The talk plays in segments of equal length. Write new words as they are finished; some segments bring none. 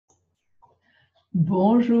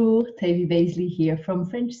Bonjour, Toby Baisley here from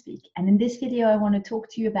French Speak. And in this video, I want to talk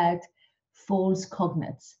to you about false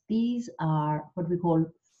cognates. These are what we call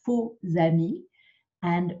faux amis.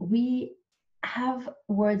 And we have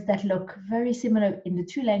words that look very similar in the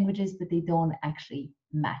two languages, but they don't actually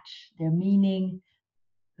match. Their meaning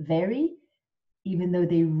vary, even though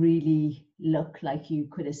they really look like you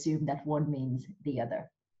could assume that one means the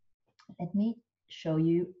other. Let me show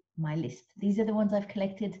you my list. These are the ones I've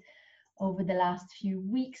collected over the last few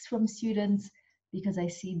weeks from students because I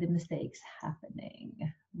see the mistakes happening.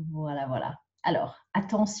 Voilà, voilà. Alors,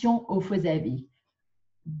 attention aux faux amis.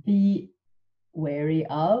 Be wary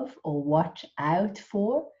of or watch out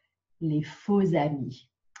for les faux amis,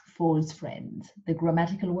 false friends. The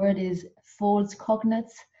grammatical word is false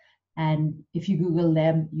cognates, and if you Google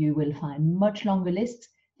them, you will find much longer lists.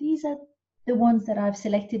 These are the ones that I've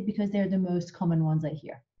selected because they're the most common ones I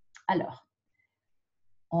hear. Alors,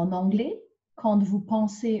 en anglais, quand vous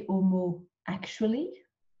pensez au mot actually,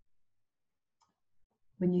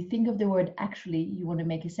 when you think of the word actually, you want to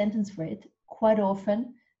make a sentence for it. Quite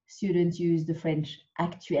often, students use the French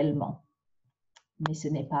actuellement, mais ce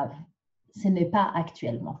n'est pas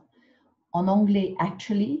actuellement. En anglais,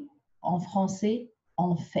 actually, en français,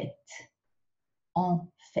 en fait. En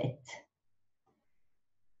fait.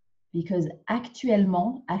 Because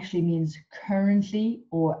actuellement actually means currently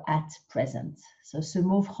or at present. So ce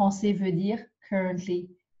mot français veut dire currently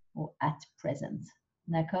or at present.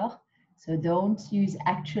 D'accord? So don't use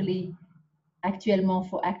actually, actuellement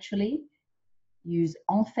for actually. Use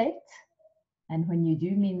en fait. And when you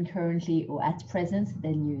do mean currently or at present,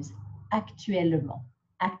 then use actuellement.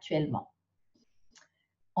 Actuellement.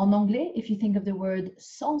 En anglais, if you think of the word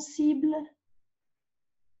sensible,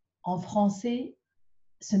 en français,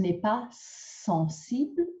 ce n'est pas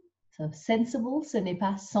sensible, so sensible, ce n'est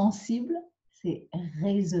pas sensible, c'est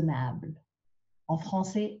raisonnable. En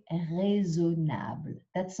français, raisonnable.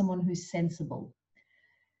 That's someone who's sensible.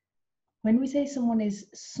 When we say someone is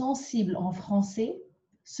sensible en français,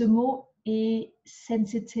 ce mot est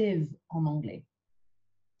sensitive en anglais.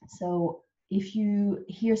 So if you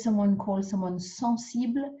hear someone call someone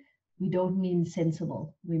sensible, we don't mean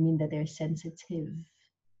sensible. We mean that they're sensitive.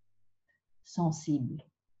 Sensible.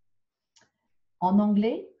 En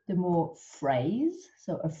anglais, the mot phrase,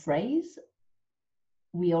 so a phrase,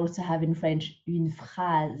 we also have in French une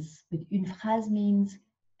phrase, but une phrase means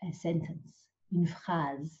a sentence. Une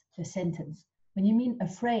phrase, a sentence. When you mean a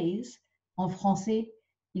phrase, en français,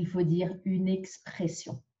 il faut dire une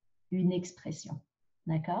expression. Une expression.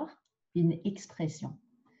 D'accord? Une expression.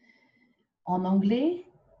 En anglais,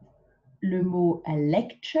 le mot a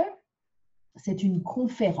lecture, c'est une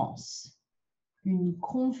conférence. Une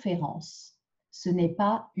conférence. Ce n'est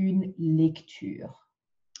pas une lecture.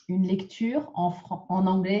 Une lecture en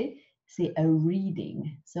anglais, c'est a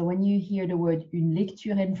reading. So when you hear the word une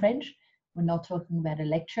lecture in French, we're not talking about a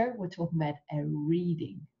lecture, we're talking about a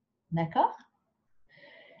reading. D'accord?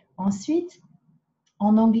 Ensuite,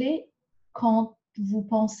 en anglais, quand vous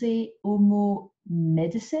pensez au mot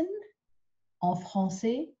medicine, en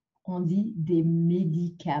français, on dit des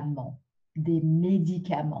médicaments. Des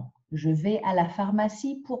médicaments. Je vais à la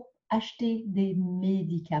pharmacie pour acheter des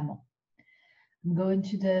médicaments. I'm going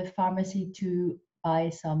to the pharmacy to buy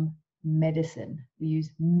some medicine. We use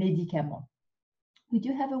médicament. We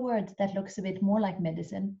do have a word that looks a bit more like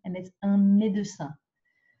medicine, and it's un médecin.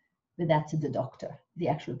 But that's the doctor, the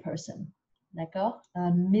actual person. D'accord?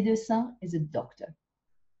 Un médecin is a doctor.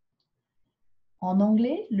 En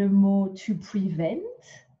anglais, le mot to prevent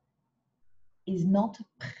is not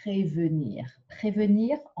prévenir.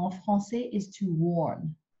 Prévenir en français is to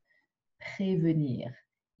warn. Prévenir.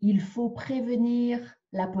 Il faut prévenir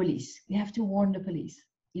la police. We have to warn the police.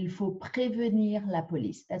 Il faut prévenir la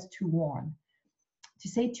police. That's to warn. To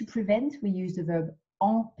say to prevent, we use the verb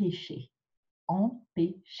empêcher.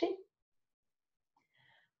 Empêcher.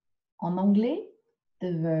 En anglais,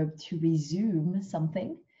 the verb to resume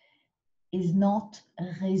something is not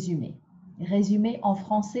résumer. Résumer en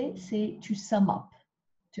français, c'est to sum up,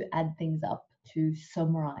 to add things up, to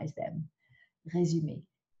summarize them. Résumer.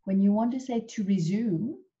 When you want to say to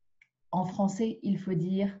resume, en français, il faut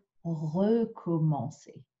dire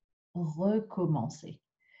recommencer. Recommencer.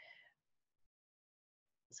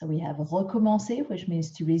 So we have recommencer, which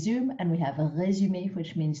means to resume, and we have résumer,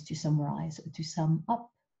 which means to summarize or to sum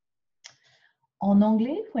up. En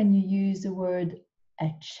anglais, when you use the word a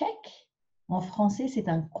check, en français, c'est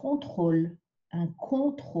un contrôle. Un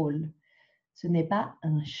contrôle. Ce n'est pas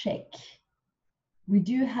un chèque. We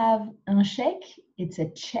do have un chèque. It's a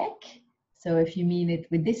check. So if you mean it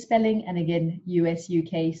with this spelling, and again, US,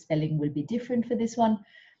 UK spelling will be different for this one.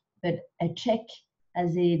 but a check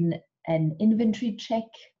as in an inventory check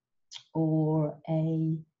or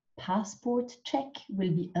a passport check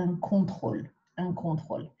will be un contrôle, un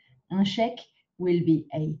contrôle. Un chèque will be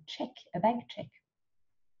a check, a bank check.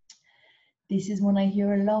 This is one I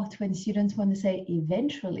hear a lot when students want to say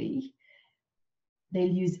eventually, they'll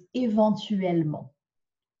use éventuellement.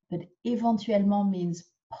 But éventuellement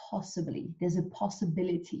means possibly. There's a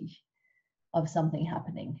possibility of something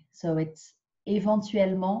happening. So it's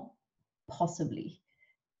éventuellement, possibly.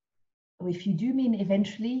 If you do mean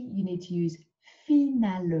eventually, you need to use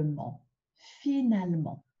finalement.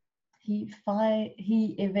 Finalement. He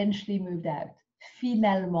eventually moved out.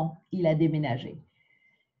 Finalement, il a déménagé.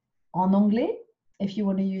 En anglais, if you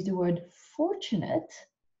want to use the word fortunate,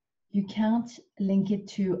 you can't link it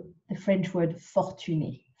to the French word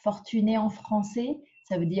fortuné. Fortuné en français,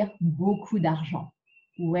 ça veut dire beaucoup d'argent,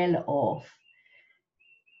 well off.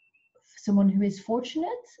 Someone who is fortunate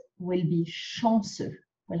will be chanceux,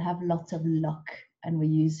 will have lots of luck. And we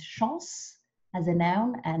use chance as a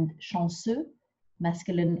noun and chanceux,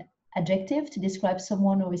 masculine adjective to describe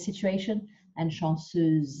someone or a situation, and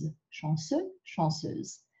chanceuse, chanceux,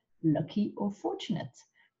 chanceuse, lucky or fortunate.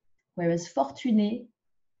 Whereas fortuné,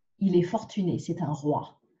 il est fortuné, c'est un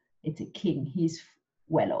roi, it's a king, he's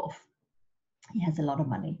well off, he has a lot of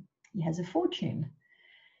money, he has a fortune.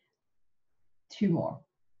 Two more.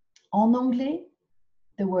 En anglais,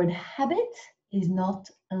 the word habit is not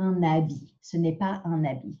un habit. Ce n'est pas un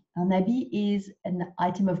habit. Un habit is an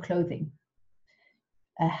item of clothing.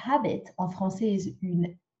 A habit, en français, is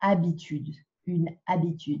une habitude. Une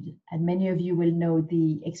habitude. And many of you will know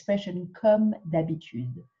the expression comme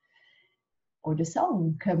d'habitude. Or the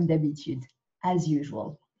song comme d'habitude. As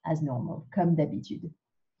usual, as normal, comme d'habitude.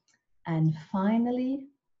 And finally,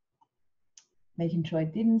 making sure I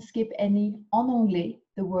didn't skip any, en anglais,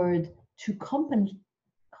 the word to contemplate,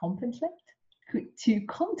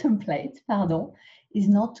 is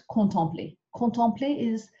not contempler. Contempler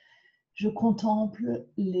is je contemple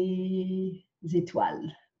les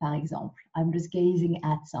étoiles, par exemple. I'm just gazing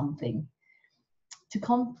at something. To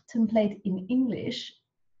contemplate in English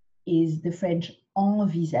is the French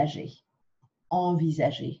envisager.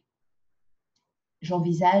 Envisager.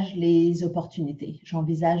 J'envisage les opportunités.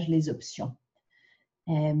 J'envisage les options.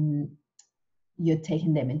 You're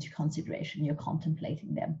taking them into consideration, you're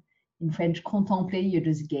contemplating them. In French, contempler, you're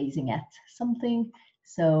just gazing at something,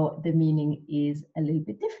 so the meaning is a little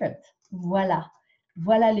bit different. Voilà.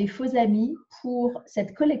 Voilà les faux amis pour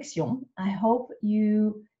cette collection. I hope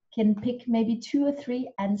you can pick maybe 2 or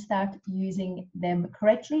 3 and start using them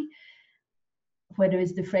correctly, whether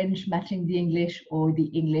it's the French matching the English or the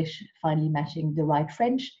English finally matching the right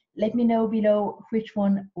French. Let me know below which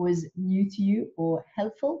one was new to you or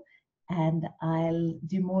helpful, and I'll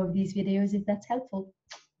do more of these videos if that's helpful.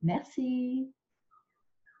 Merci.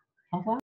 Au revoir.